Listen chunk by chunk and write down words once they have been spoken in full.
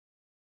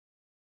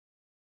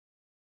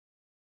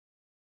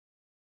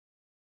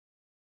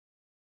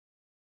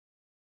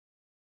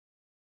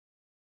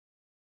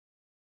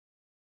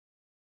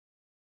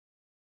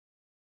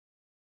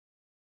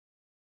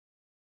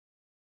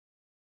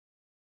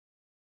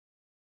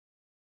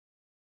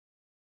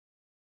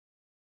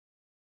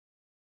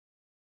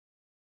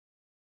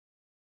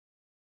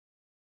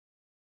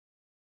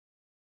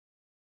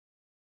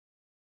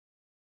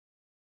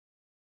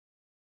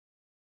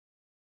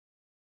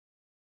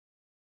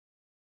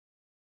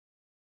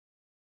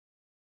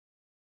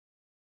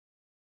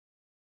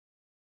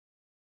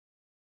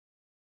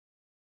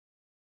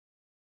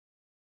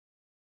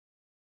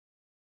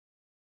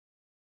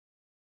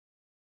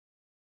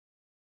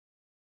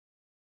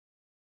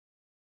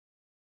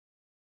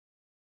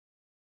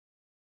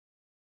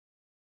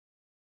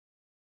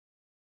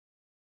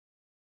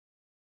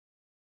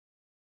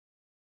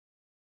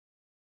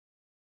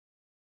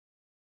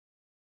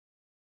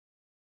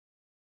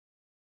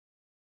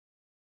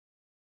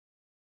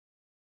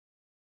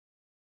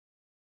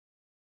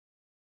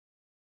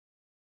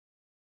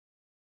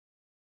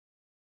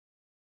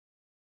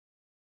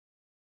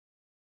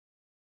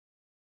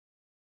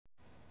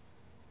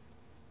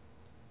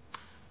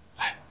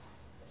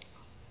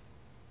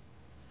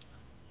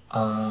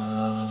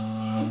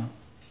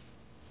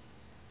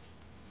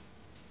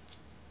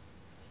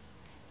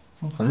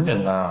很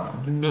简单啊，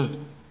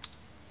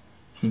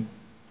就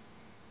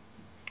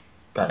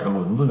改个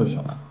轮子就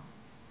行了。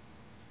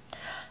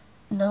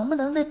能不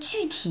能再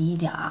具体一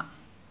点儿？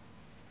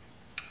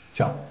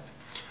行，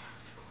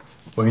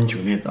我给你举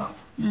个例子啊，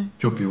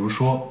就比如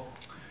说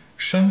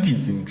山地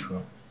自行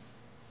车，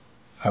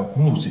还有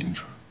公路自行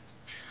车，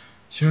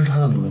其实它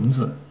的轮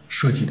子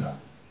设计的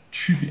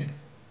区别，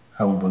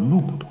还有纹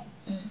路不同，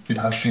对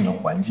它适应的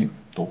环境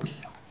都不一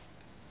样。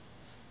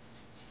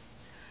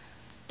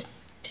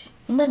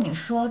那你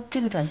说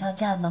这个转向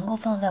架能够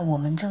放在我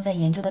们正在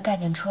研究的概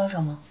念车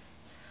上吗？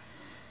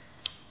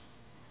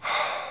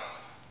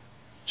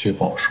这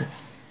不好说。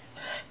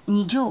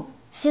你就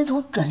先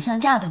从转向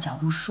架的角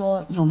度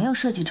说，有没有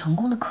设计成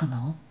功的可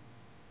能？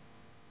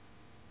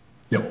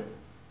有，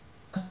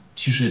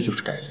其实也就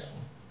是改良，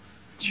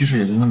其实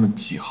也就那么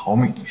几毫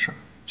米的事儿，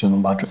就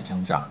能把转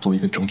向架做一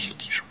个整体的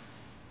提升。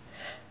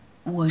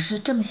我是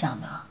这么想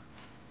的，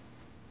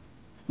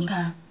你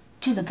看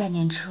这个概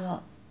念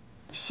车，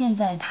现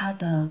在它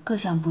的各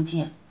项部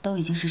件都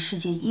已经是世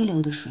界一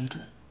流的水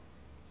准。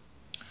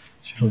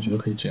其实我觉得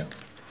可以这样，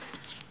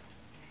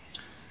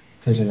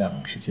在这两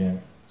个之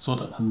间缩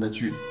短它们的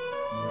距离，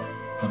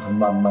让它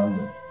慢慢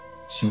的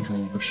形成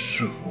一个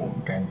适合我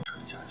们概念车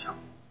的架架。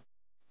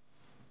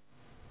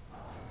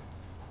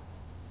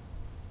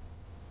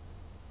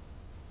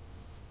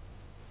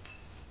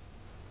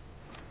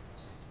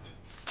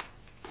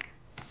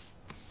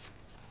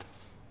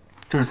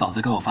这是嫂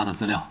子给我发的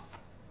资料，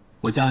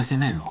我加了些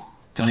内容，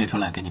整理出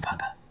来给你看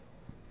看。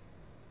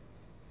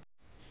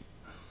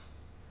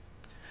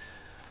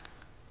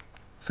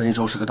非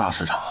洲是个大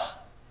市场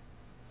啊，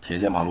铁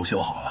建马路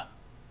修好了，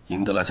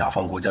赢得了甲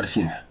方国家的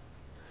信任。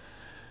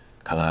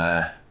看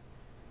来，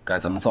该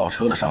咱们造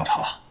车的上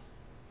场了。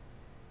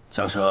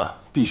江车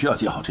必须要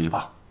接好这一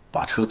棒，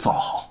把车造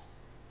好。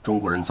中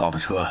国人造的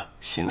车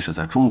行驶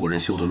在中国人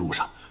修的路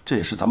上，这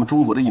也是咱们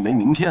中国的一枚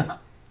名片呢。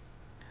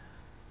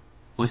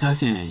我相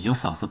信有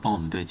嫂子帮我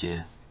们对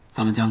接，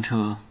咱们江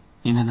车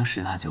应该能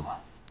十拿9稳。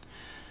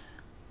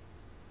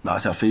拿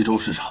下非洲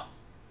市场，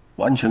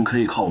完全可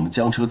以靠我们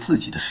江车自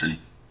己的实力。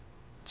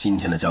今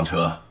天的江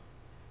车，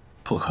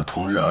不可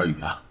同日而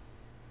语啊！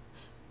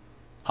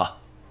好，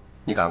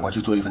你赶快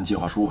去做一份计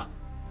划书吧。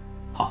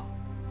好。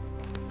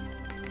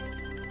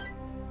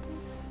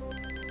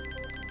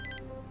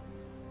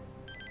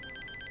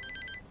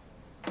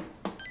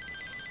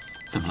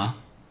怎么了？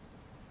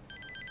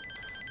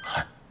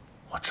嗨，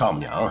我丈母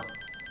娘，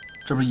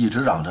这不是一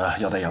直嚷着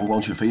要带阳光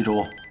去非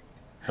洲，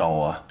让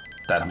我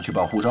带他们去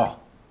办护照。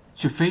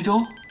去非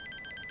洲？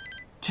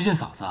去见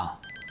嫂子啊？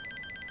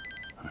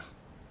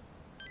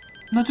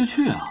那就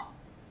去啊！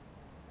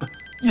不，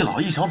一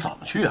老一小怎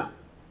么去啊？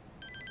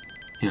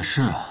也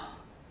是啊，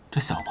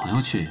这小朋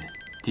友去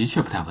的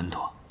确不太稳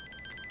妥。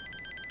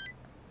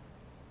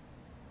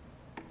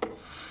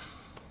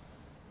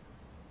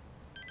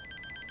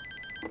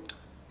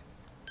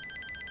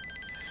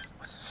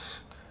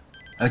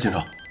哎，金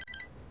少，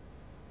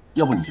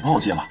要不你帮我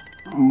接吧？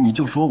你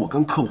就说我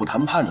跟客户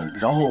谈判呢，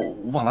然后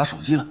忘拿手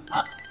机了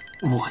啊！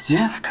我接？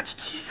赶紧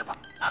接吧！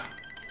啊！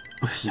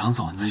不是杨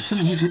总，你这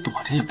么一直躲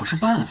着也不是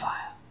办法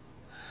呀。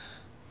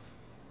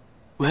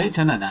喂，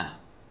钱奶奶，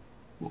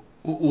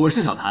我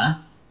是小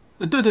谭，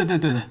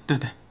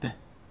对，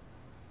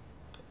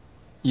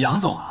杨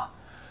总啊，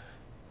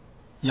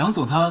杨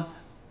总他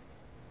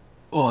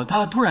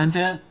突然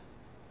间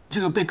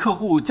这个被客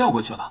户叫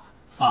过去了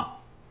啊，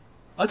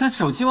他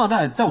手机忘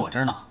带在我这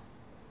儿呢。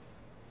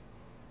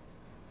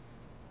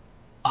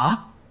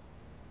啊？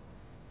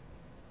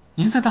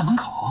您在大门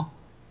口？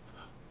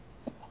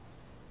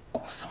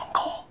公司门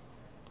口。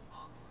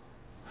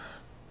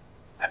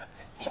哎，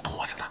你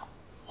拖着他，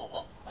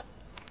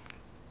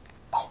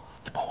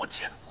你帮我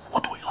接火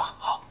腿了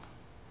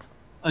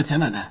啊！钱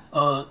奶奶，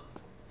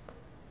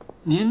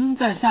您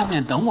在下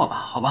面等我吧，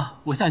好吧，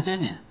我下接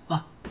您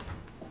啊。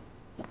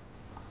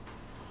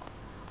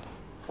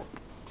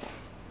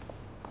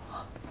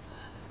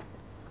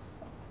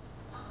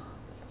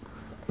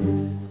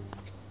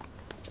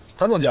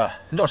谭总监，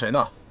您找谁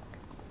呢？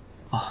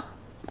啊，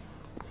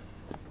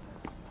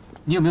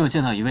你有没有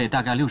见到一位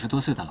大概60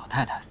多岁的老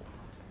太太？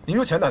您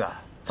说钱奶奶。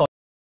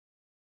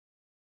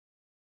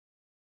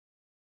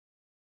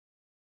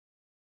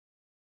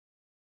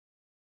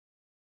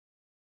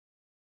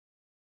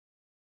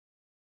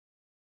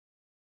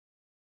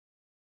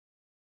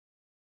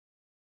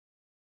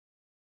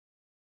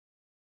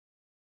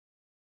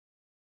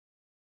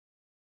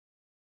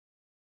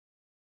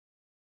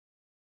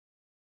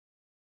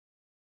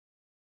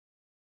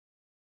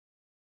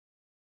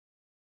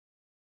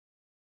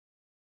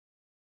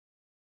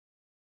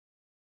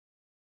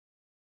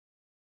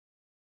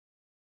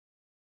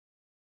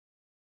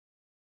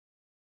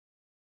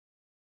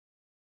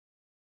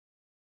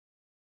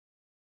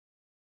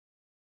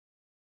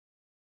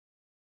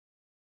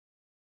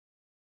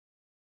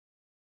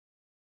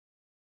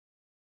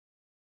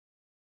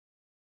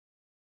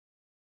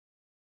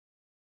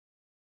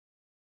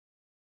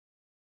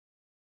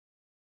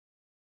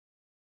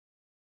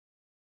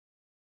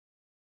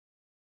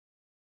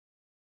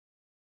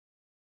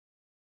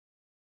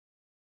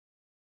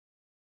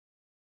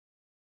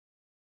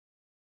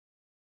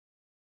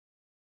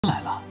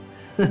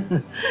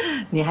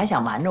你还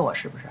想瞒着我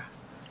是不是？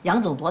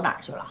杨总躲哪儿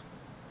去了？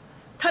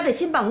他这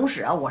新办公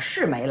室啊，我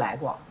是没来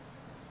过，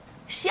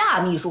夏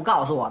秘书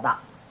告诉我的，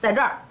在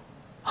这儿。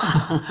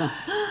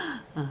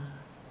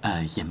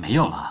也没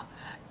有了。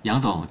杨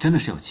总真的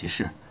是有其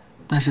事，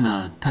但是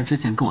呢，他之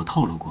前跟我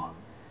透露过，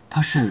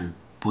他是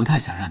不太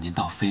想让您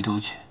到非洲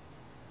去。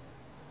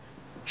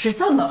是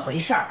这么回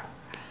事儿。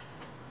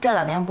这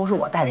2年不是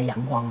我带着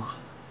阳光吗？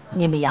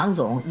你们杨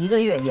总1个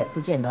月也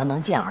不见得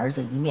能见儿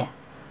子一面，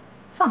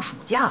放暑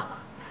假了，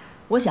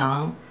我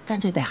想干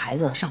脆带孩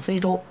子上非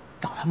洲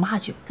找他妈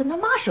去，跟他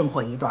妈生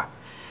活一段。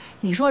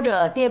你说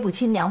这爹不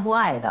亲娘不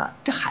爱的，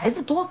这孩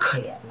子多可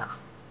怜呐！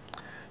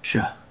是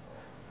啊，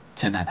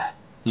钱太太，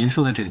您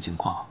说的这个情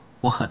况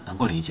我很能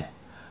够理解。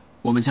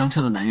我们江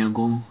车的男员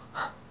工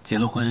结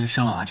了婚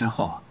生了娃之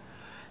后，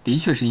的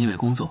确是因为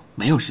工作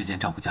没有时间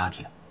照顾家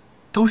庭，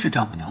都是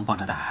丈母娘帮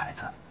着带孩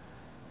子。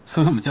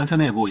所以我们江车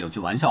内部有句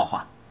玩笑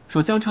话，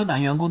说江车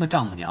男员工的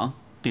丈母娘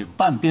顶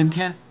半边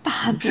天，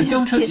是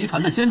江车集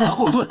团的先强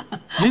后盾。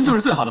您就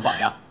是最好的榜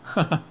样。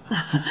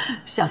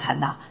小谭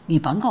呐，你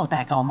甭给我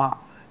戴高帽，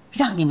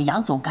让你们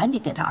杨总赶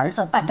紧给他儿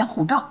子办张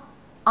护照，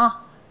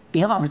啊，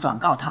别忘了转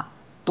告他，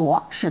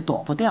躲是躲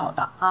不掉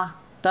的啊。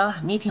得了，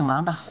你挺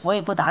忙的，我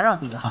也不打扰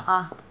你了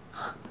啊。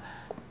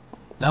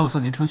来，我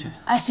送您出去。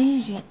哎，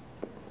行，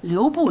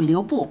留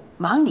步，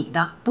忙你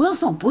的，不用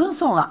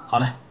送了。好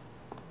嘞。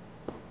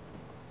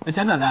那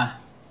钱奶奶，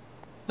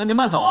那您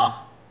慢走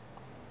啊。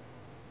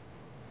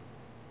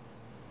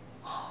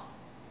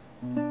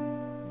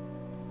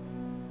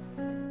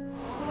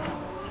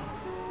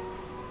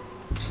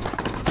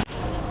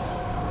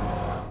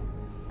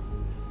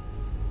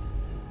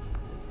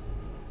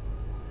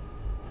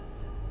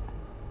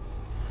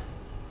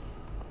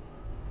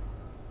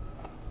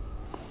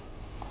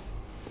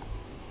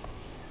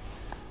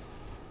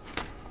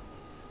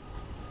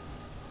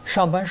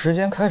上班时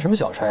间开什么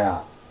小差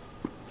啊？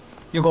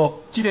有空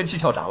继电器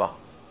跳闸吧。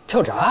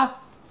跳闸？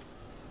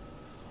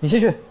你先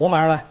去，我马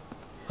上来。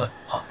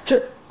好。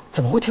这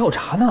怎么会跳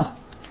闸呢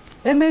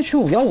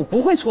 ？MH515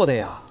不会错的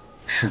呀。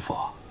师傅，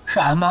是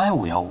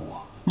MI515，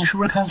你是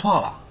不是看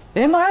错了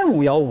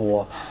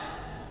 ？MI515。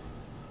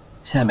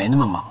现在没那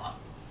么忙了，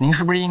您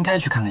是不是应该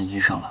去看看医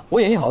生了？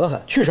我眼睛好得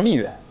很，去什么医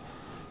院？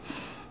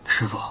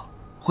师傅，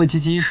会接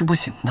机是不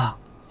行的，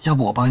要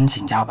不我帮你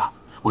请假吧？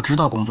我知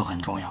道工作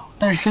很重要，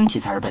但是身体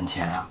才是本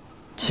钱啊。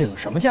请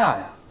什么假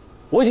呀？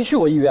我已经去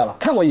过医院了，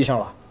看过医生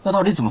了。那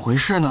到底怎么回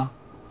事呢？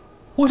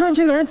我说你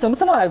这个人怎么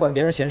这么爱管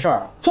别人闲事儿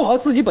啊？做好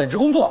自己本职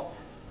工作，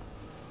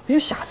别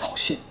瞎操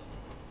心。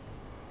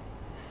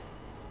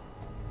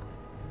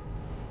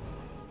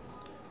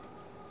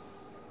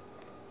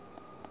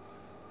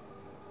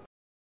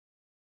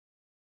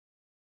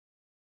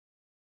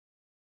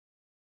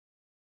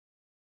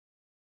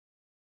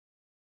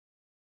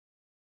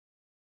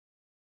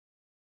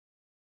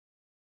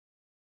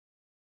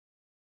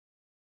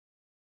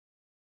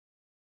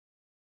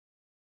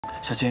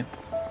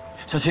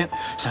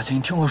小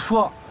青，听我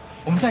说，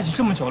我们在一起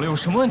这么久了，有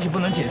什么问题不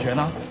能解决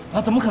呢？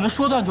啊，怎么可能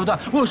说断就断？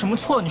我有什么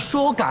错，你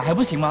说我改还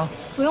不行吗？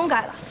不用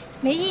改了，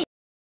没意义。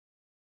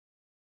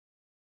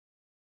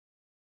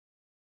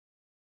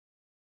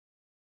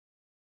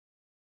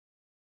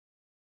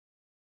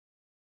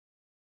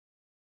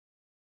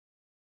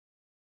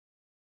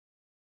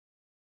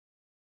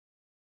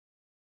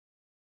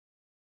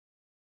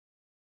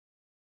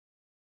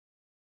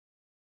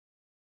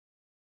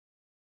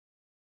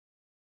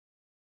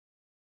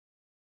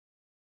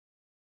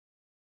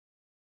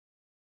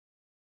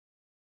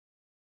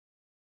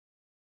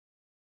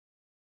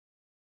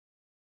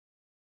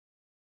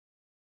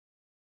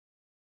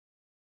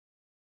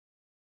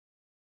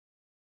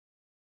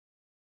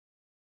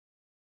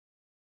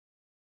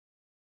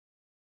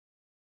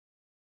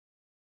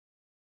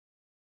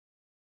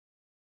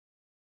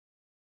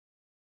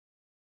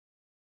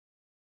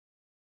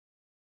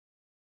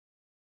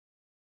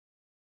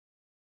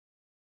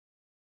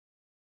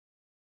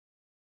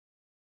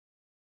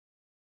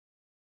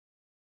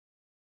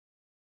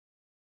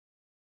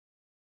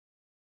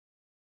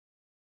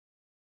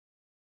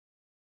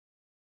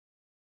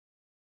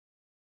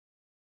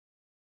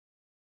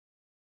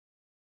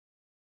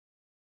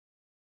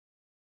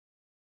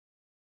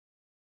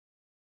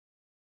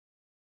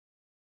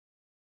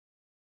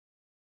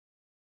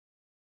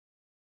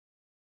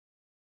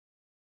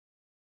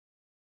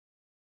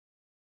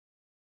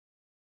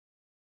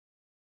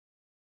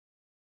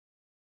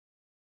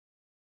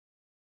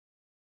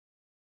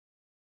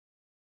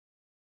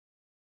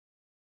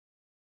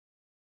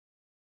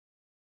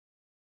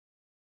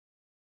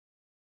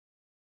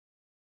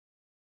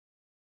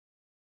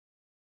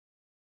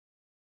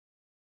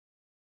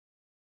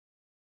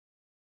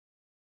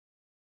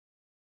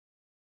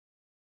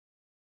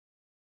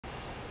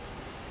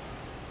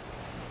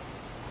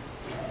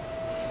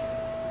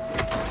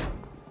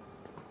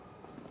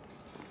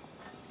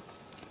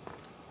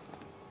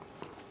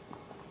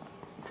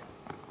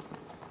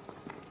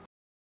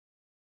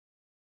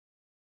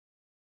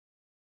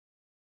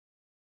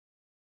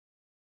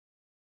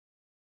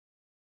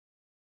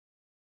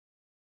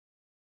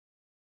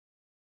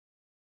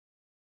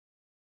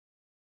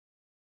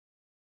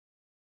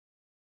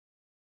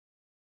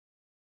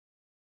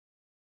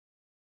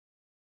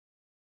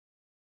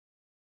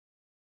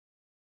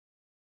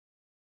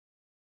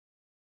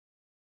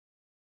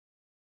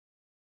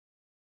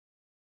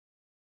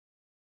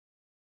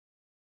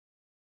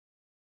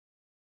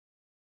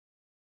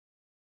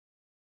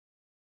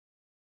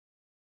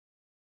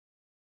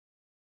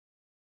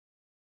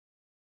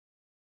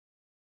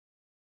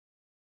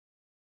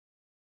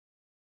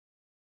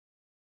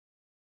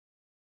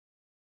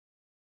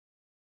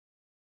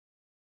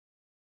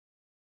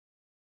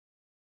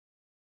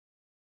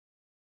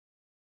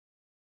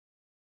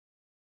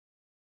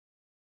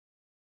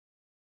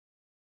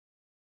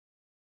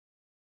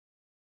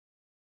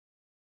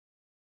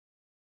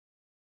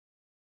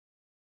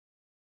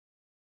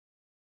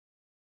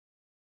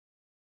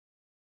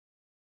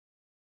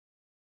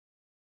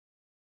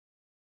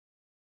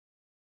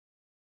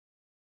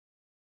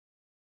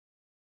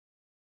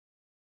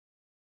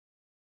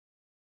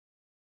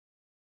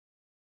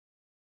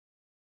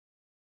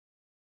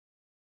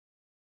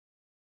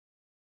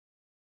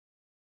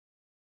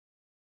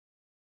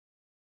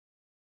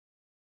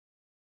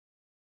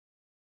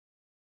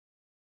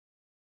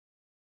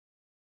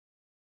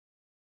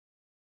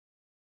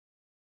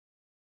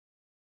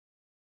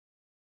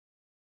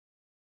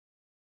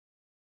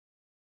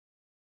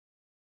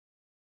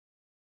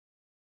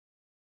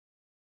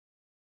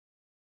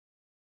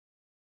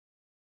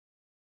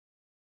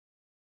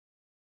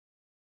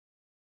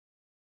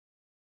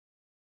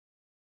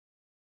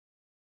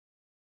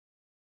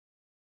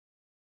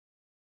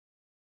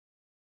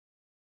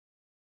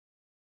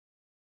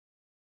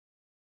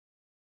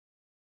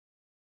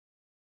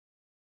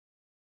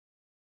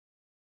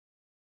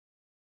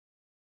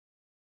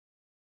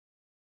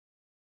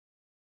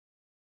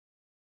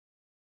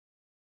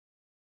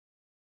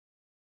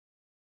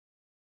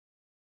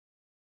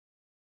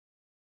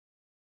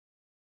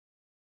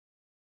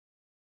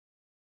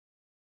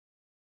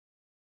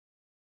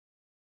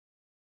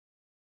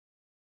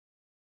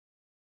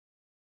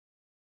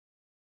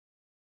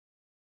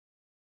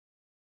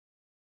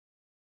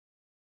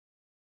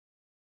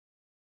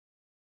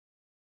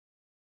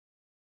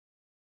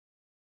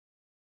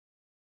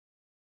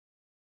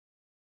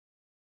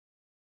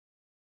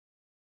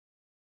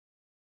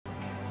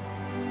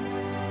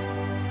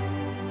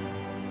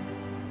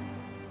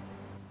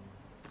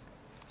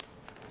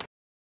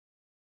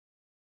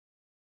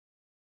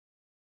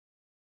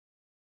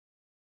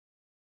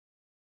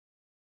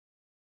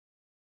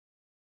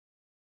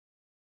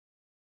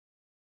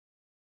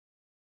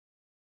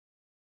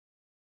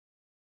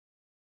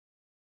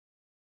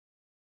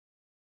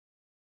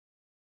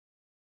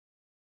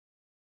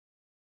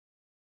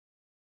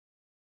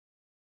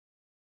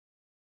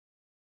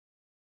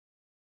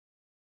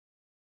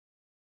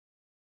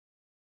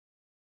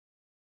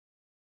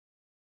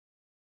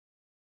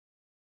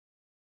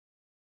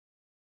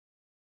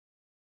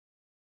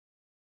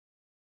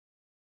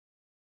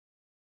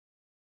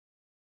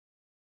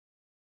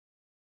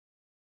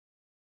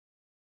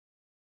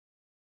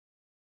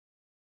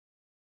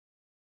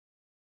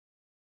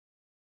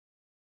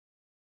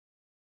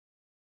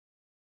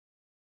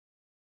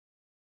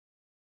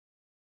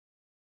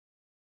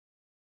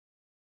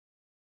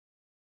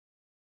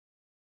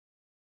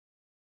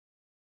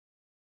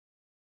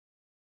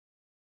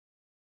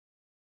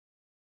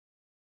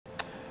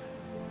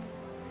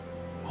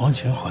王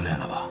琴回来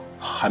了吧？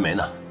还没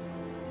呢，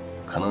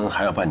可能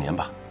还要半年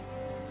吧。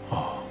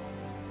哦。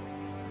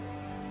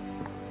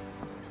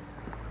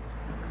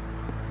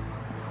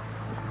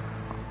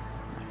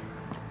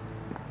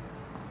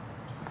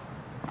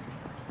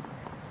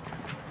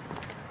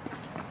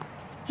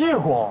叶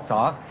工，早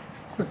啊！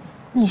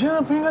你现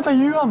在不应该在医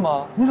院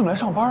吗？你怎么来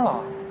上班了？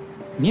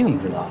你怎么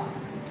知道？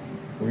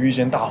我遇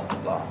见大虎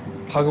了，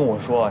他跟我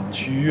说你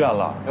去医院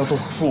了，要做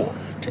手术。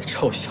这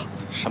臭小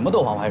子什么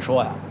都往外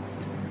说呀！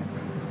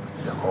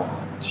叶工，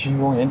青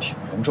光眼挺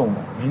严重的，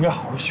你应该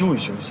好好休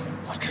息休息。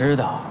我知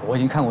道，我已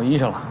经看过医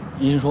生了，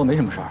医生说没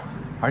什么事儿，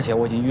而且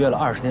我已经约了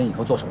20天以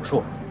后做手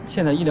术。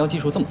现在医疗技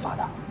术这么发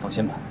达，放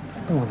心吧。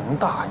不能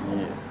大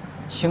意，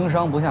轻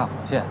伤不下火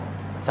线。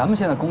咱们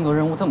现在工作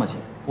任务这么紧，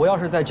我要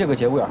是在这个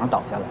节骨眼上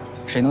倒下来，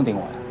谁能顶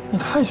我呀？你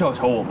太小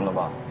瞧我们了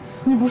吧？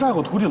你不是还有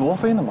个徒弟罗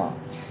非呢吗？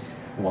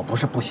我不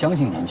是不相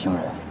信年轻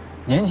人，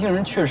年轻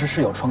人确实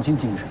是有创新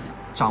精神，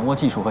掌握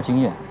技术和经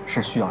验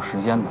是需要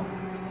时间的。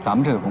咱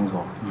们这个工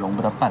作容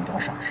不得半点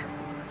闪失。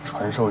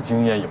传授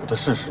经验有的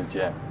是时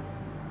间，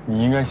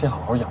你应该先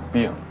好好养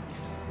病。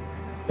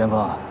元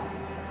峰，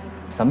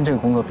咱们这个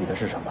工作比的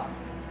是什么？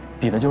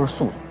比的就是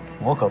速度。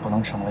我可不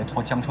能成为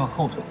拖江川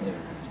后腿的那个人。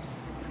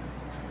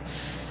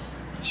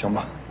行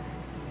吧，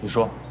你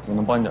说我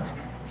能帮你点什么？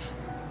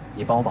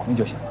你帮我保密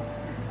就行了，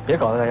别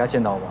搞得大家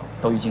见到我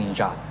都一惊一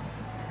乍的。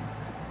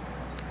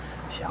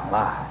行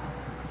了，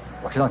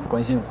我知道你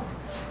关心我。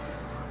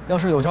要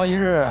是有朝一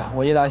日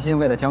我叶大新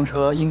为了江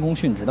车因公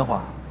殉职的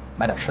话，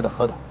买点吃的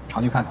喝的，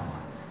常去看看我。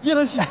叶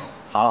大新，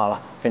好了好了，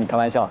跟你开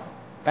玩笑的，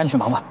赶紧去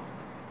忙吧。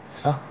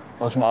行，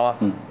我去忙了。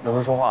有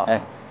事说话。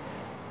哎。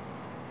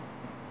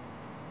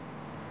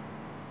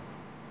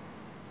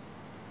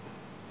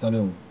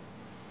165。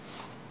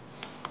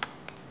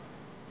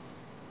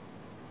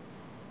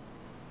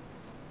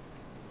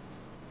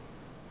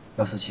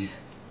147。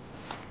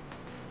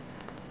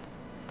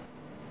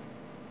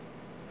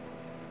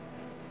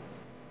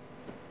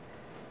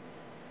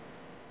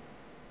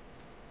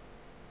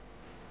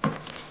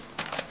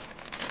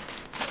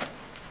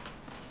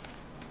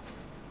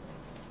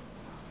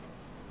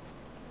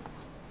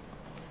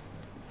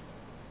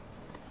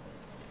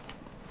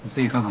你自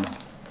己看看吧。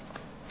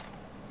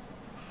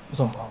我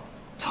怎么了？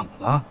怎么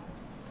了？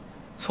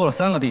错了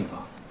3个地方。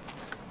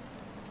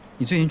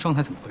你最近状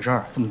态怎么回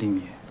事？这么低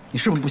迷？你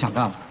是不是不想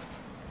干了？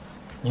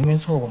您没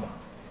错过吗？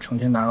成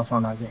天拿个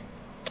放大镜，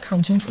看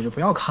不清楚就不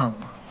要看了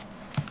嘛。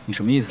你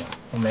什么意思？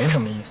我没什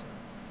么意思。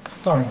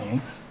倒是您，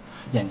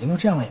眼睛都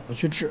这样了也不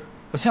去治。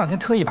我前2天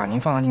特意把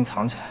您放大镜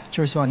藏起来，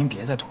就是希望您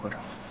别再拖着。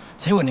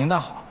结果您倒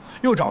好，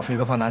又找出一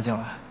个放大镜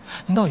来。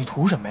您到底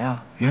图什么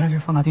呀？原来这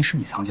放大镜是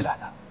你藏起来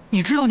的。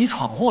你知道你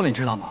闯祸了，你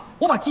知道吗？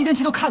我把继电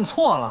器都看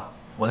错了。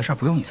我的事儿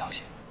不用你操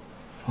心。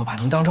我把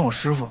您当成我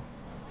师傅。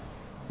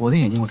我的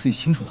眼睛我自己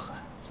清楚的很，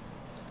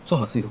做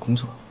好自己的工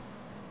作，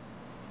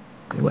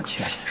别管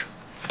其他闲事。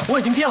我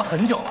已经憋了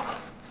很久了。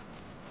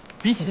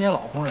比起这些老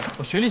工人，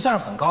我学历算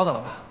是很高的了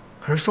吧？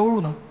可是收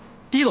入呢？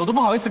低的我都不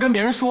好意思跟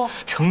别人说。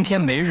成天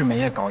没日没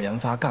夜搞研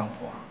发干活，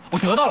我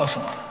得到了什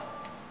么？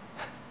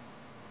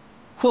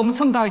我们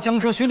这么大一江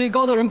车，学历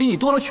高的人比你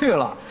多了去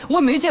了。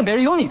我没见别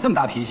人有你这么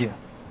大脾气。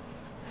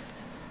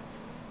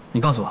你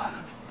告诉我，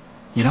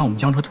你来我们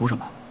江车图什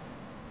么？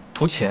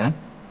图钱？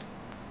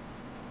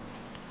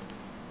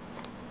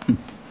哼，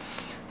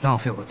浪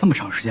费我这么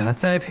长时间来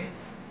栽培你，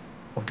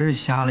我真是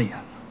瞎了眼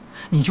了。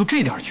你就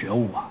这点觉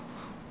悟啊？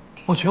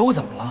我觉悟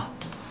怎么了？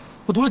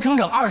我读了整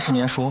整20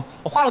年书，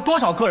我花了多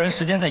少个人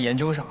时间在研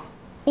究上？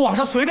网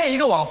上随便一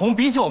个网红，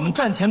比起我们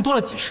赚钱多了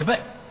几10倍。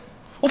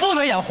我不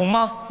能眼红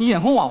吗？你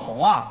眼红网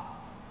红啊？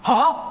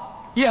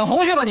好，眼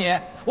红去吧你！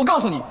我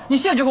告诉你，你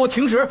现在就给我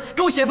停职，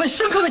给我写份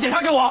深刻的检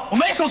查给我。我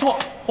没说错，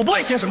我不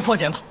会写什么破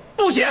检讨，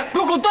不写，给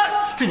我滚蛋！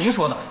这您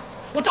说的，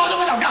我早就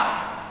不想干。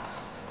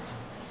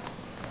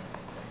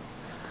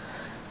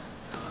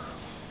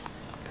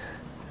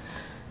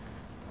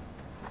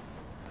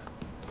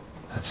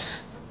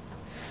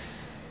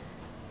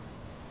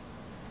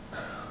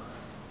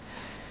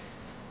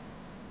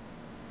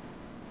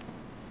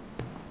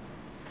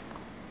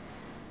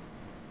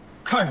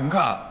看什么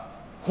看？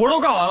活都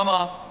干完了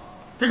吗？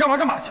该干嘛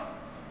干嘛去。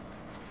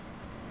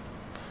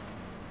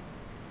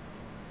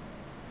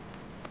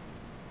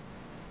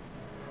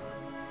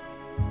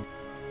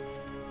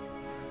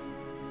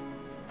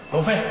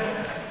罗非，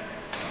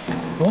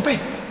罗非，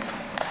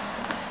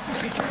罗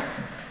非，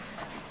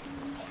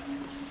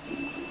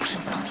不是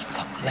你到底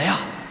怎么了呀？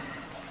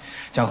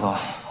江河，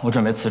我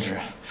准备辞职，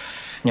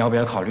你要不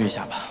要考虑一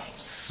下吧？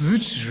辞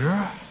职？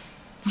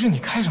不是你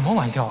开什么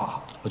玩笑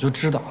啊！我就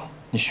知道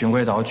你循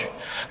规蹈矩，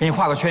给你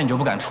画个圈你就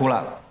不敢出来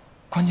了。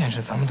关键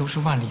是咱们都是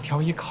万里挑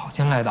一考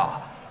进来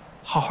的，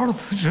好好的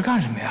辞职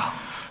干什么呀？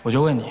我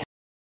就问你。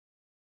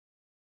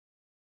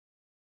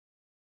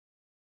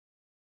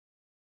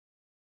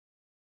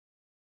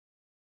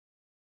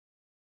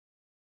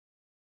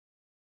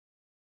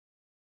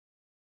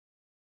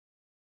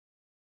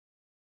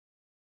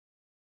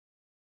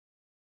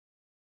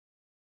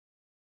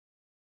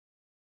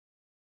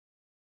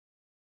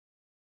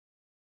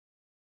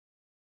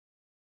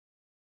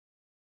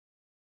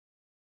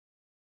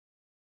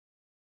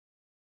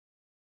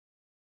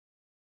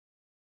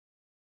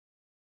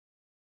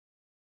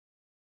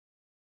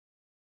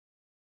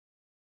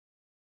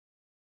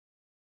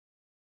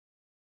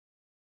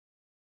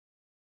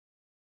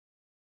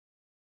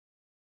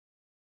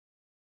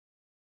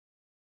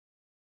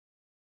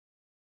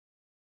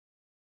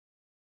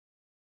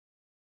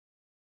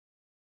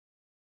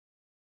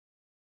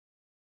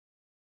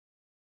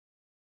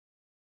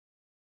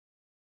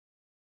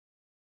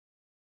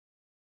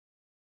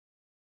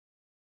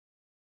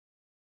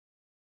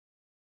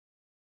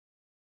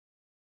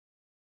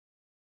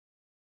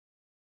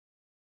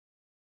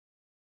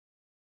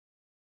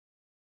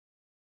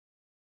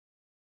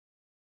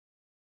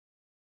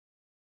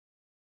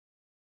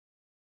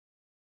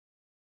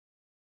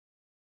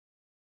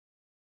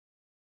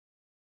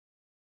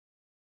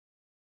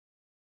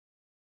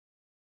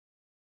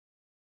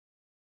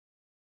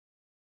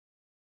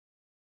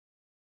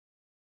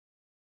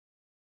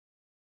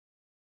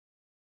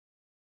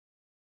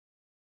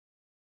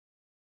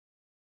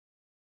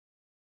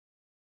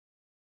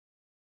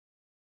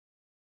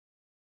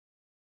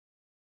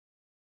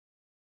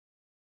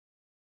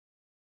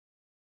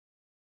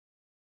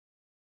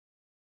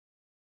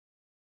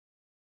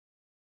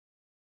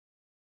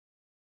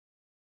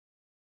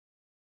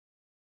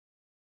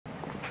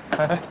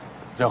哎，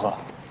亮哥，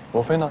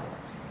罗非呢？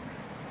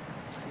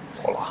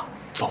走了。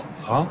走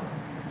了？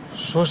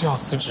说是要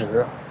辞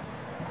职。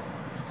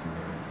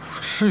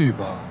不至于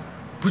吧？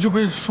不就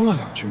被说了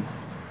2句吗？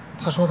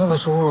他说他的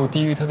收入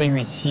低于他的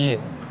预期，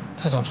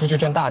他想出去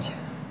赚大钱。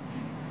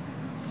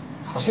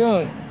好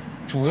像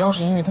主要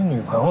是因为他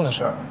女朋友的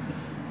事儿。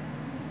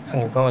他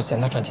女朋友嫌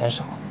他赚钱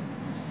少，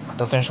和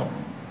他分手了。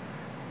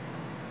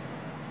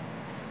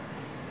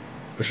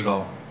我知道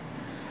了。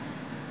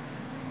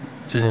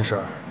这件事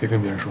儿别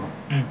跟别人说，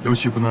尤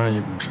其不能让叶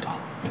公知道，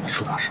免得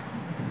出大事。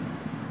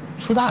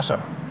出大事？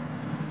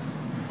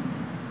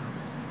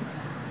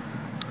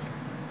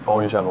帮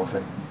我约下罗非，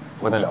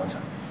我跟他聊一下。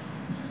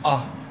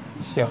啊，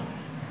行，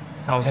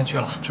那我先去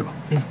了。去吧。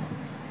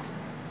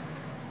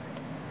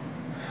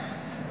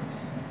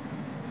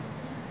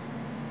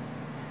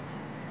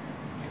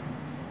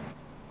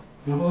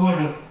有没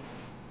有？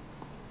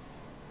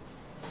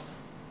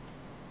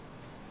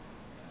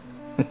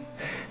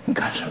你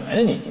干什么呀？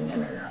你今天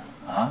这是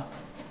啊？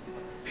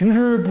平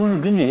时不是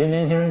跟这些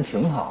年轻人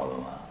挺好的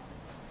吗？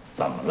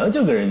怎么了？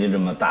就跟人家这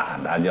么大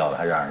喊大叫的，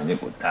还让人家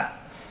滚蛋？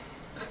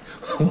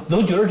我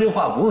都觉得这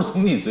话不是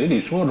从你嘴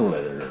里说出来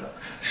的似的。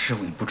师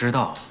傅，你不知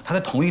道，他在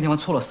同一个地方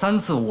错了3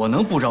次，我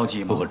能不着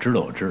急吗？我知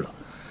道，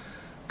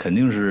肯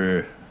定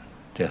是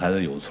这孩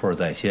子有错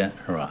在先，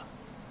是吧？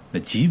那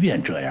即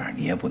便这样，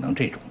你也不能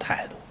这种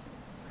态度。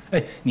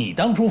哎，你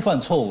当初犯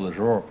错误的时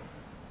候，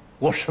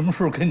我什么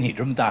时候跟你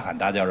这么大喊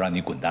大叫让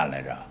你滚蛋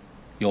来着？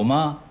有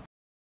吗？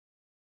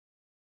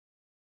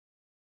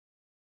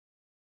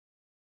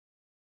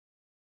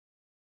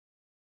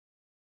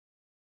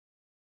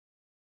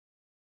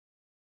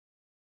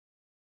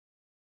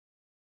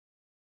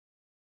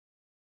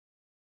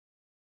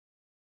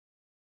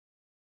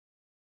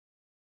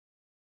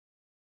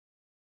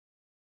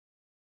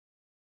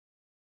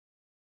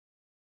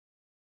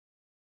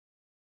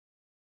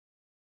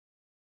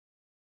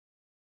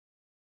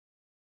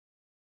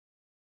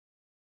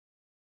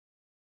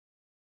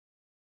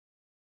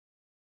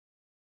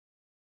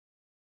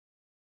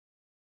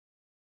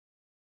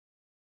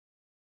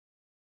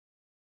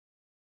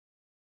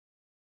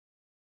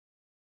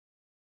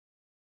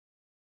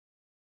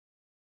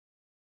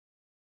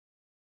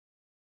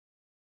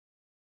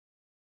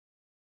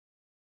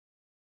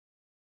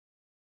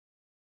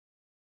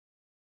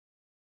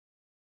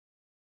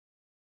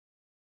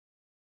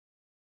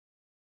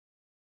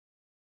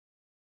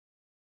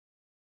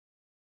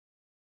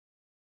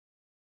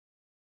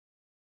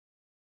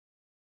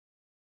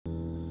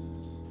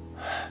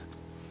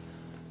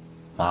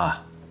妈，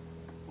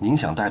您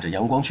想带着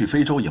阳光去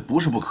非洲也不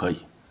是不可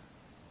以，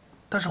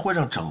但是会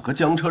让整个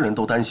江车人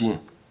都担心。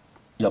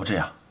要不这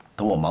样，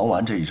等我忙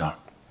完这一章，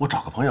我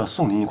找个朋友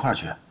送您一块儿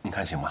去，您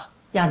看行吗？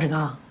杨志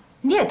刚，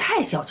你也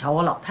太小瞧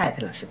我老太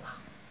太了，是吧？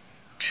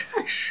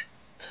真是，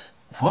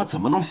我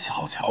怎么能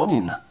小瞧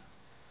您呢？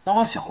那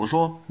往小了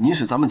说，您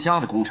是咱们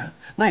家的功臣，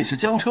那也是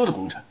江车的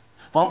功臣；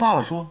往大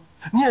了说，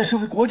你也是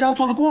为国家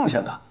做了贡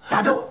献的。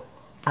打住，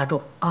打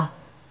住啊！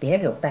别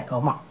给我戴高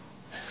帽。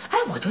哎，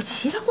我就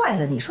奇了怪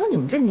了，你说你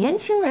们这年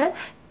轻人，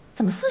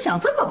怎么思想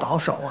这么保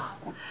守啊？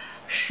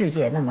世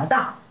界那么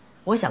大，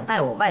我想带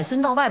我外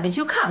孙到外边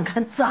去看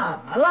看，怎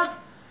么了？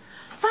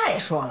再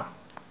说了，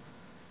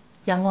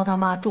阳光他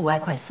妈住外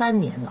快3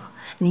年了，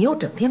你又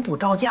整天不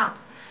着家，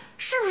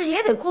是不是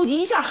也得顾及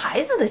一下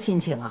孩子的心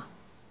情啊？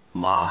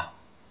妈，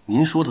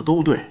您说的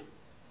都对，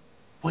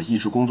我一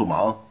直工作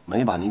忙，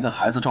没把您跟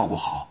孩子照顾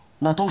好，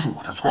那都是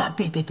我的错。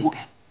别，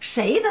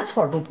谁的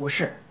错都不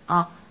是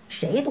啊，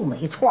谁都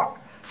没错。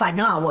反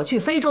正啊，我去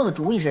非洲的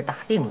主意是打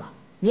定了，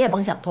你也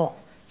甭想脱。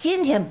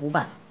今天不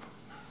办，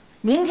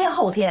明天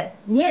后天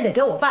你也得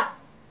给我办。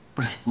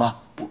不是妈，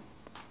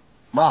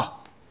妈。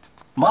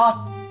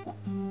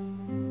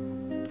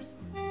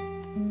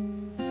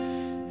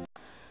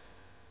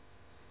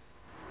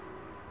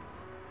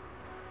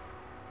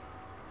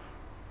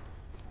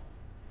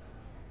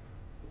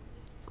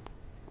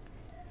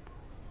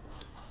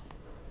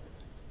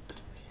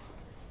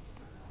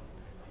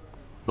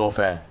罗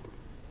非，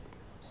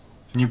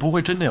你不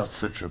会真的要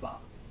辞职吧？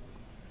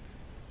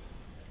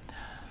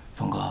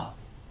峰哥，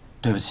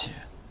对不起，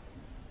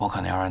我可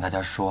能要让大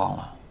家失望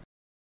了。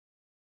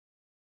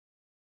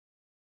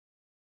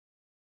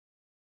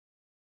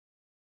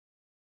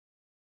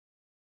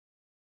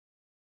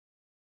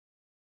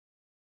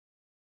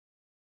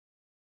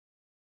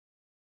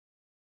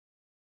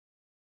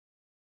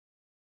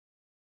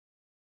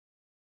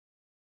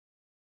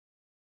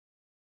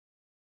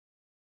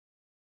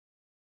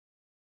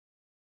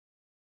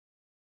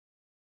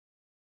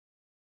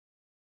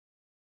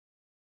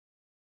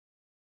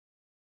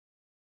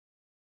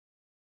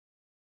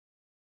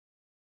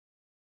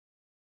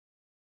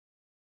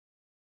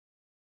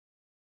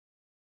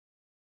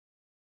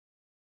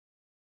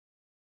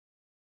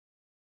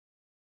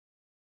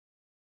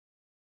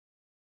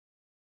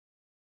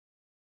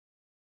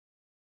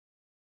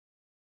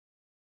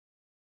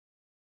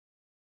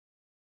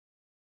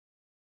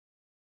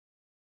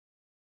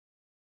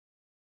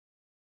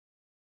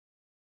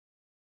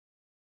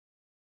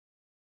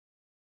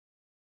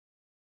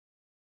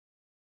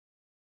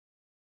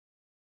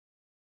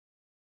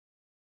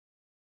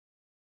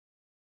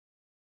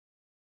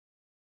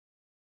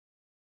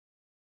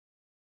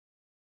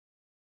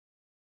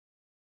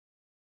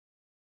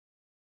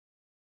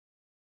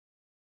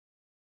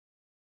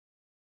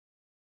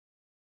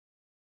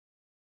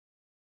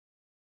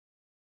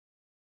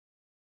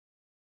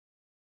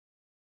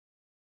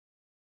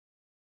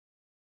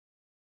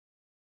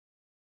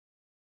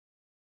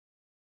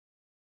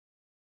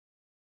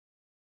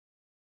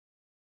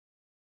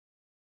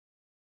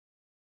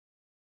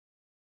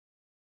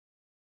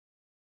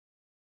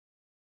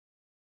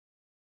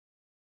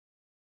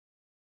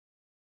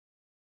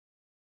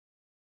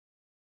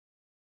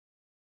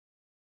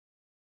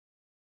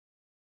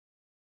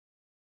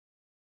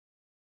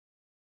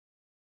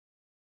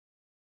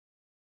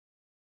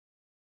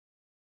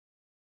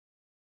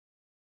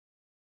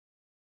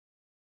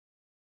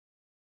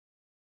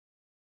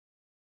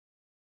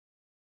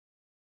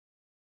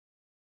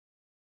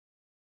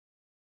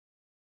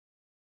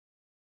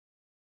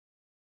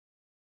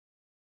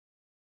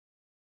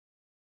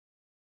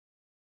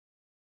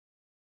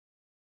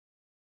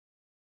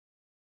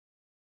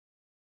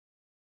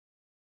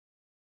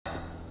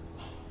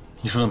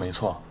你说的没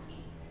错，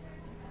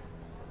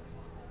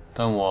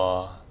但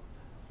我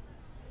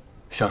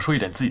想说一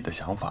点自己的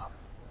想法，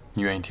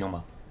你愿意听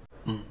吗？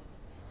嗯。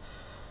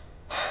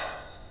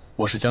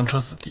我是江车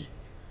子弟，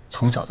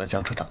从小在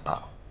江车长大，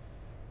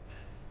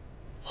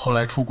后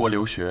来出国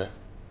留学，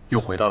又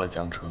回到了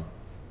江车，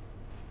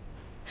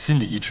心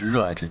里一直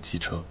热爱着机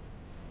车。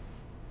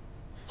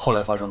后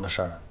来发生的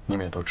事儿，你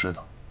们也都知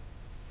道。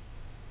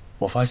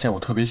我发现我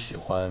特别喜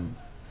欢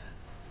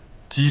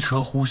机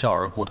车呼啸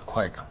而过的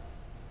快感，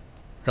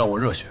让我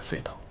热血沸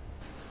腾。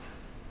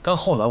但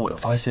后来我又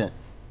发现，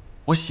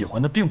我喜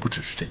欢的并不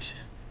只是这些，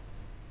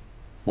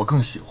我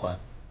更喜欢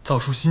造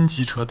出新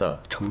机车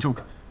的成就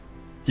感，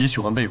也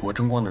喜欢为国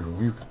争光的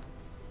荣誉感。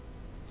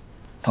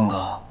峰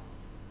哥，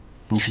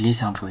你是理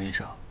想主义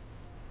者，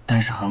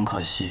但是很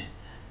可惜，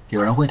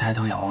有人会抬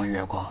头仰望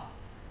月光，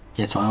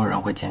也总有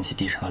人会捡起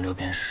地上的六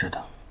便士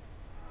的。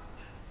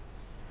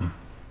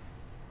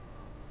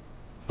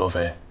罗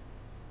非，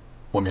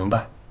我明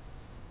白，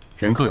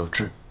人各有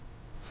志，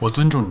我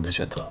尊重你的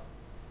选择。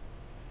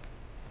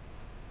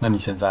那你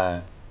现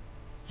在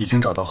已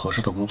经找到合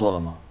适的工作了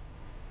吗？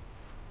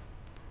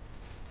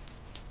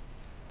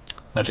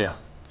那这样，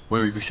我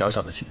有一个小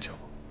小的请求，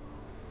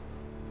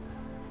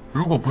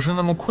如果不是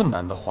那么困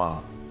难的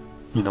话，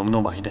你能不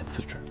能晚一点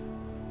辞职？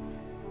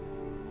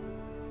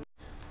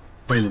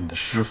为了你的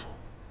师傅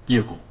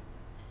叶公，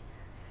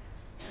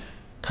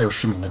他有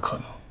失明的可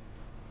能。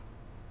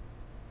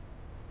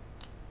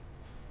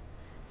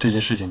这件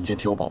事情你先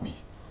替我保密。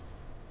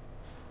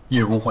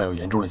叶公患有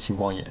严重的青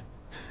光眼，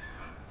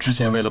之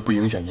前为了不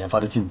影响研发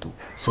的进度，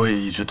所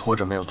以一直拖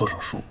着没有做手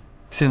术。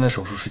现在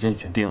手术时间已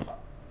经定了，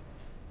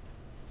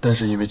但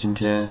是因为今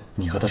天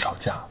你和他吵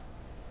架，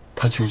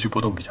他情绪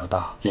波动比较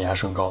大，眼压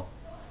升高，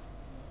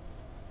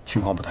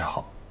情况不太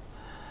好。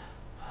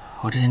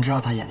我之前知道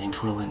他眼睛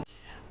出了问题，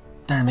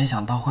但是没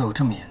想到会有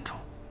这么严重。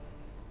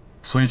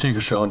所以这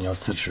个时候你要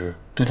辞职，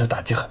对他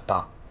打击很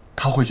大，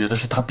他会觉得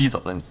是他逼走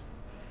了你。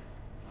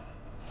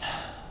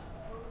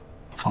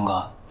峰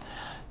哥，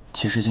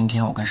其实今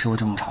天我跟师傅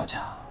这么吵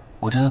架，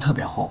我真的特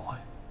别后悔。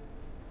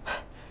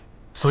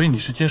所以你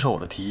是接受我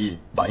的提议，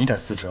晚一点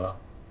辞职了？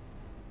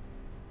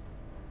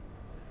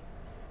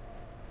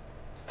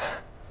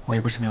我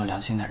也不是没有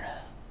良心的人。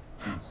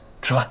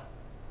吃饭。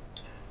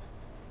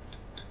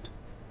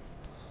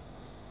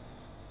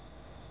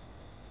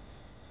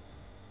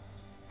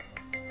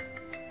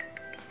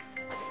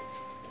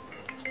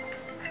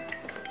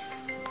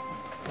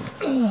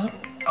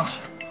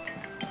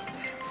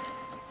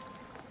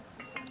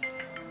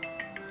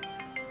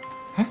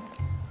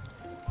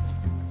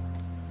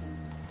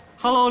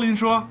Hello， 林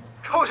叔。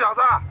臭小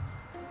子，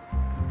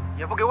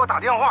也不给我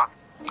打电话。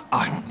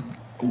啊，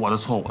我的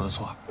错，我的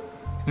错。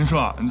林叔，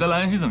你在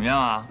兰溪怎么样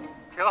啊？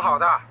挺好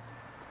的，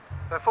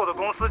在 Ford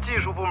公司技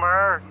术部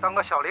门当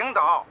个小领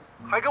导，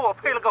还给我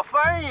配了个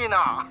翻译呢。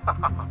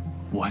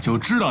我就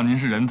知道您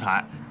是人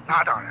才。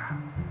那当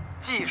然，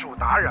技术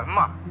达人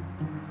嘛。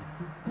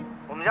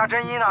我们家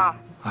真一呢？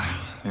哎呀，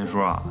林叔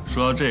啊，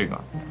说到这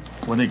个，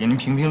我得给您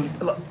评评理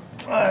了。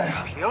哎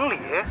呀，评理？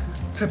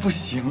这不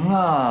行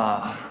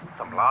啊！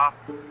怎么了？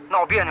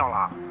闹别扭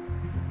了？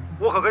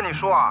我可跟你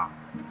说啊，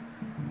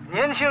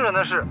年轻人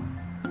的事，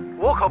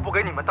我可不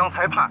给你们当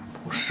裁判。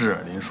不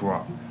是林叔，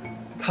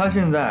他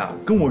现在啊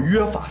跟我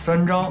约法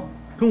三章，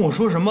跟我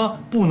说什么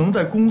不能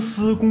在公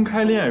司公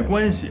开恋爱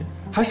关系，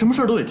还什么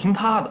事都得听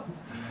他的。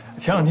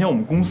前两天我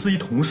们公司一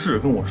同事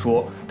跟我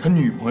说，他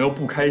女朋友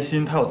不开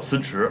心，他要辞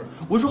职。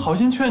我说好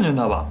心劝劝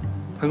他吧，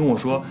他跟我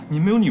说你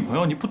没有女朋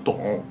友，你不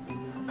懂。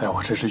哎呀，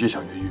我真是越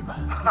想越郁闷。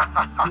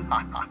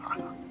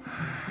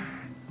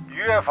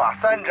约法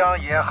三章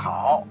也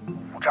好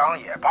，5章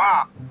也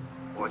罢，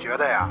我觉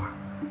得呀，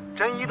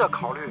真一的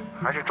考虑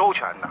还是周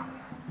全的，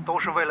都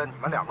是为了你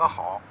们两个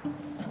好。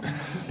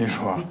林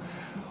叔，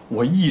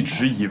我一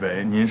直以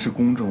为您是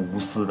公正无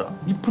私的，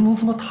你不能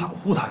这么袒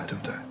护他呀，对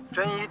不对？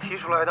真一提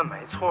出来的没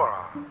错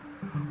啊，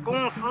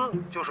公司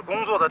就是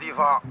工作的地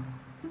方，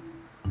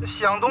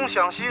想东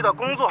想西的，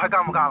工作还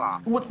干不干了？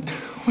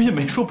我也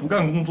没说不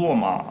干工作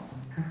嘛。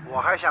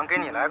我还想给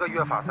你来个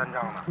约法三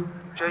章呢。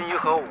真一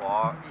和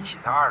我一起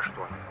才20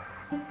多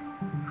年，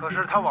可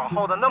是他往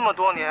后的那么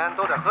多年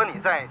都得和你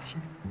在一起，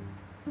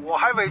我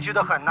还委屈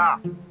得很呢。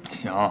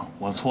行，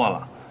我错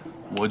了，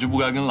我就不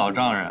该跟老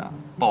丈人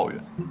抱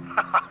怨。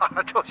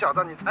臭小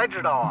子，你才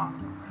知道啊！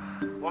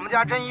我们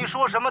家真一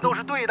说什么都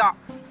是对的。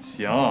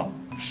行，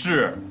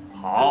是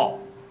好。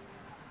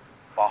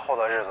往后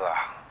的日子，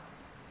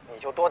你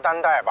就多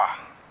担待吧。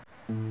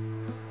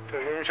这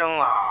人生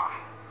啊，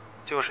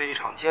就是一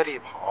场接力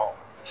跑。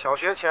小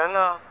学前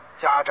呢，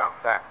家长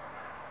带；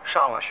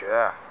上了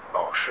学，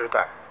老师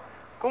带；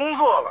工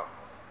作了，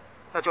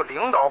那就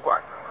领导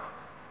管着了。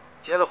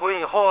结了婚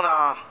以后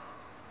呢，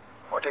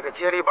我这个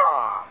接力棒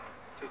啊，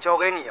就交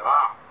给你了。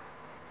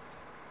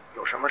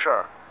有什么事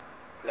儿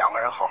，2个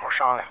人好好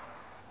商量。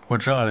我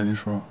知道了，林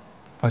叔，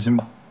放心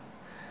吧。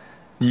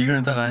你一个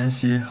人在兰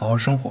溪好好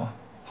生活，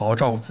好好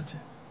照顾自己。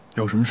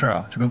有什么事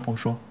啊，就跟凤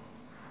说。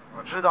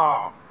我知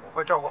道，我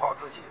会照顾好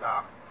自己的。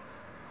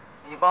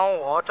你帮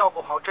我照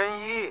顾好真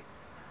一，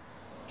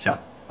行，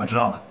我知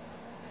道了，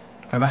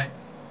拜拜。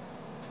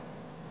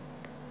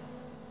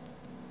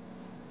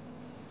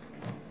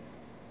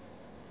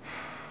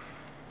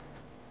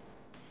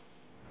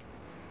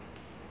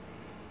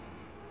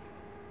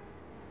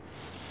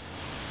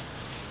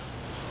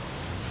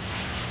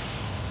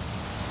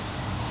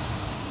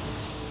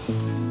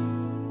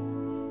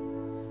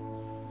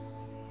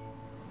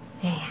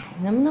哎呀，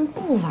能不能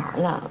不玩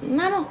了？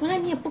妈妈回来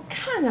你也不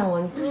看看我，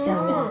你不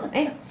想吗？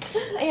哎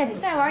呀，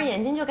再玩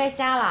眼睛就该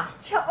瞎了。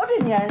瞧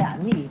这娘俩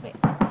腻歪，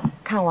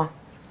看我。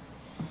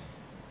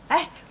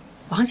哎，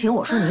王晴，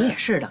我说你也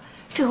是的，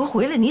这回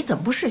回来你怎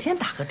么不事先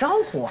打个招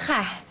呼啊？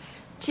嗨，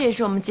这也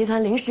是我们集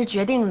团临时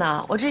决定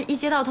的。我这一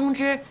接到通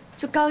知，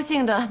就高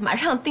兴的马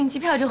上订机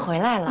票就回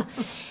来了，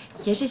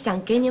也是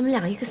想给你们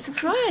俩一个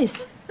surprise。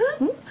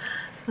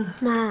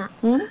妈，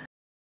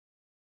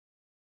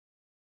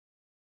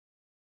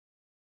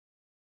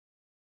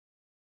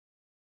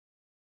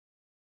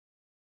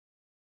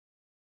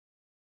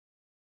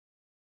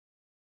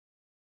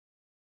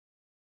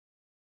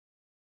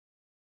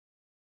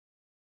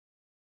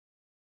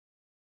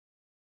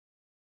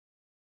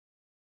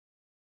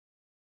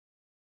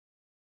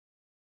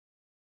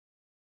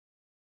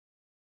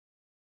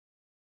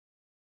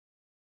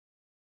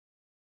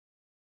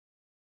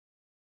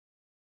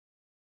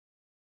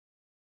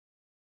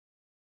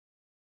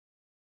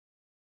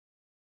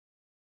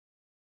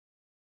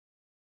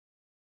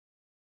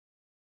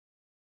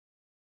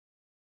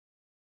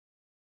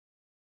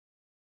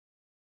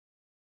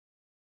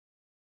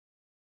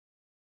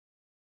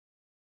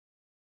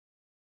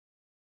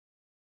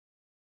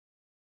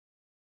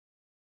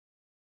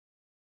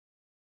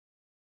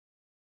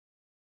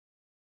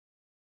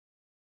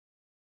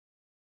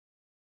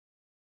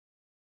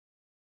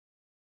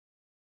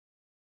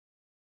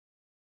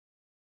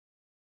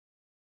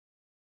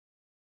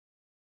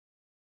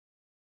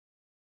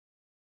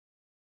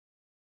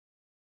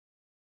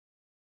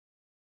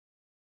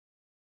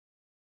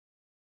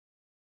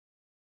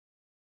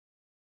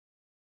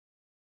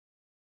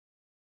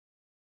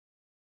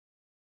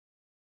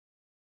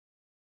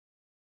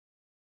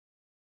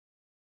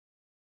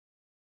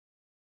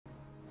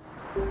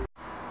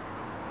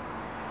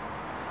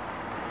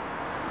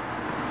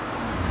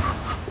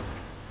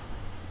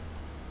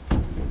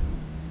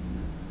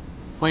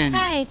欢迎你。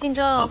嗨，靖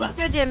州，嫂子，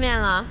又见面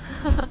了。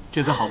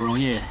这次好不容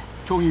易，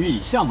终于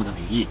以项目的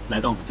名义来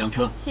到我们江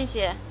车。谢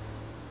谢。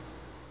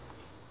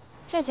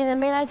这几年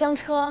没来江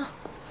车，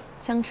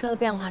江车的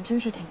变化真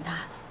是挺大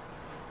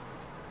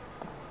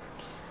的。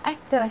哎，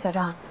对了，小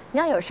张，你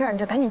要有事儿你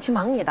就赶紧去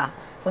忙你的，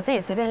我自己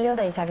随便溜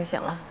达一下就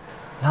行了。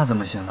那怎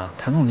么行呢？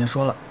谭总监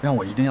说了，让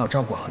我一定要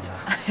照顾好你了。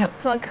哎呦，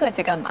这么客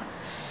气干嘛？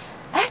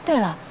哎，对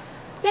了，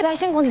叶大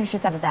兴工程师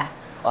在不在？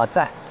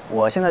在，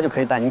我现在就可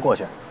以带您过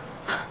去。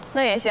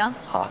那也行。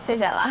好，谢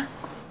谢了。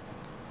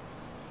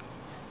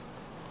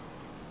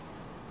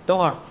等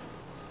会儿，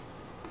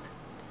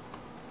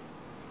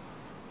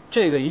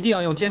这个一定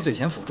要用尖嘴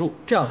钳辅助，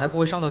这样才不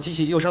会伤到机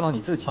器，又伤到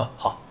你自己。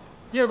好。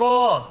叶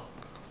工，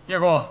叶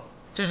工，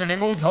这是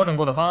零工调整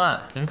过的方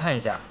案，您看一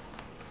下。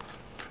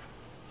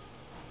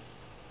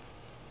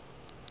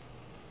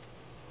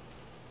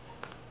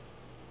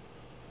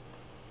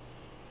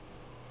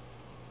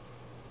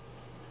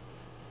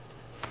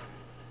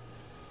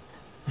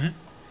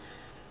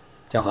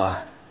江河，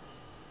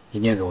你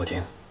念给我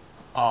听。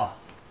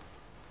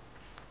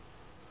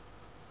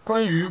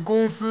关于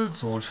公司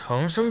组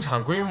成、生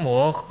产规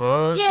模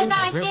和叶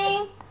大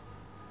兴，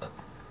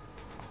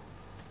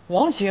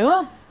王晴，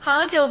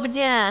好久不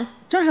见，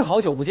真是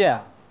好久不见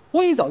啊！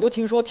我一早就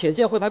听说铁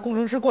建会派工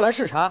程师过来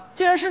视察，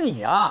竟然是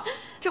你啊！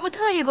这不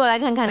特意过来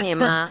看看你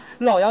吗？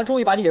老杨终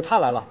于把你给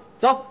盼来了，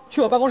走，去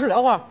我办公室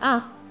聊会儿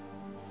啊！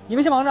你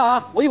们先忙着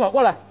啊，我一会儿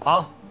过来。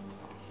好。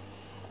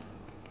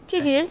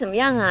这几年怎么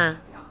样啊？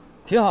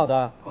挺好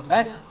的。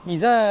哎，你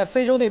在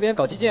非洲那边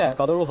搞基建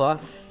搞得如何？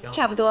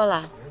差不多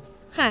了。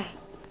嗨，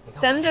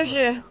咱们就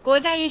是国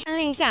家一声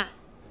令下，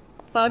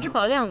保质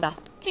保量的，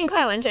尽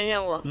快完成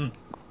任务。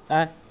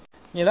哎，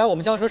你来我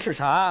们江车视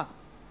察，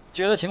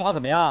觉得情况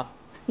怎么样？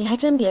你还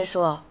真别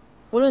说，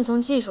无论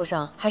从技术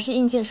上还是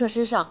硬件设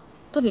施上，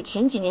都比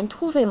前几年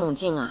突飞猛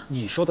进啊！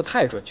你说的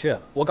太准确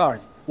了。我告诉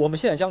你，我们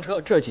现在江车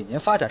这几年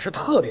发展是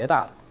特别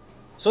大的，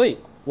所以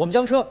我们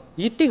江车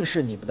一定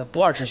是你们的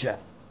不二之选。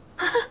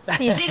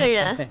你这个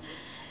人，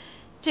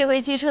这回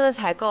机车的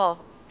采购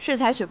是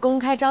采取公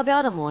开招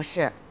标的模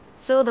式，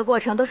所有的过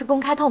程都是公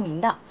开透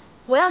明的。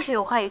我要是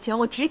有话语权，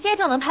我直接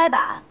就能拍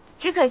板。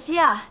只可惜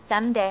啊，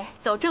咱们得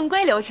走正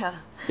规流程。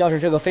要是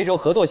这个非洲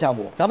合作项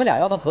目，咱们俩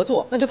要能合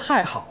作，那就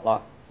太好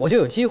了，我就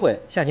有机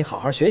会向你好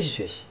好学习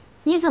学习。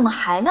你怎么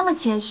还那么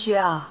谦虚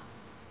啊？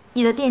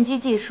你的电机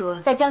技术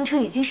在江车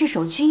已经是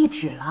首屈一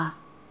指了。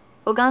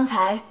我刚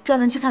才专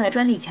门去看了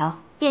专利桥，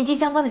电机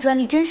相关的专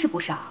利真是不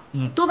少，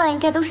多半应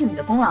该都是你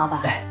的功劳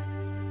吧？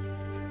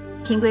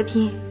拼归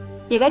拼，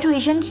也该注意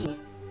身体。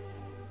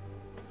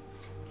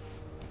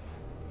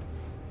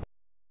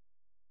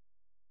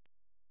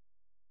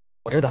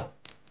我知道。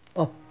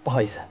哦，不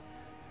好意思。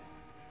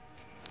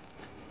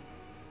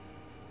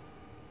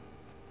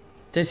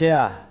这些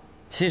啊，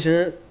其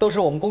实都是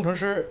我们工程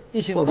师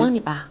一起努力。我帮你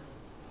吧。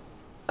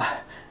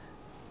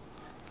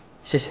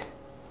谢谢。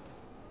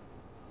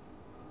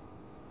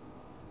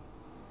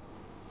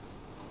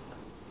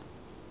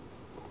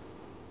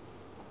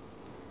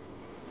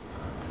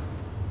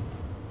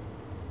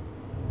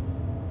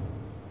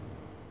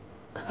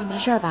你没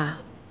事吧？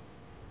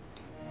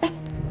哎，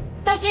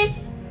大新，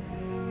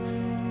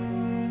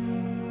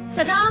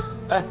小张，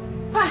哎，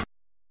快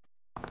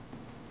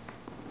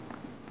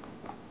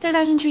带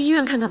大新去医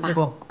院看看吧。叶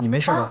光，你没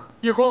事吧？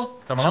叶光，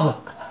怎么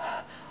了？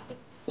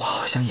我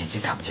好像眼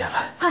睛看不见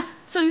了。快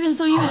送医院，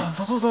送医院。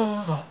走，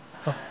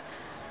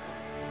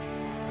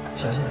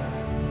小心。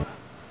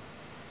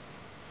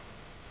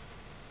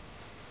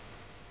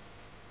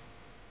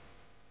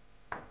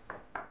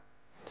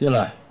进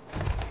来。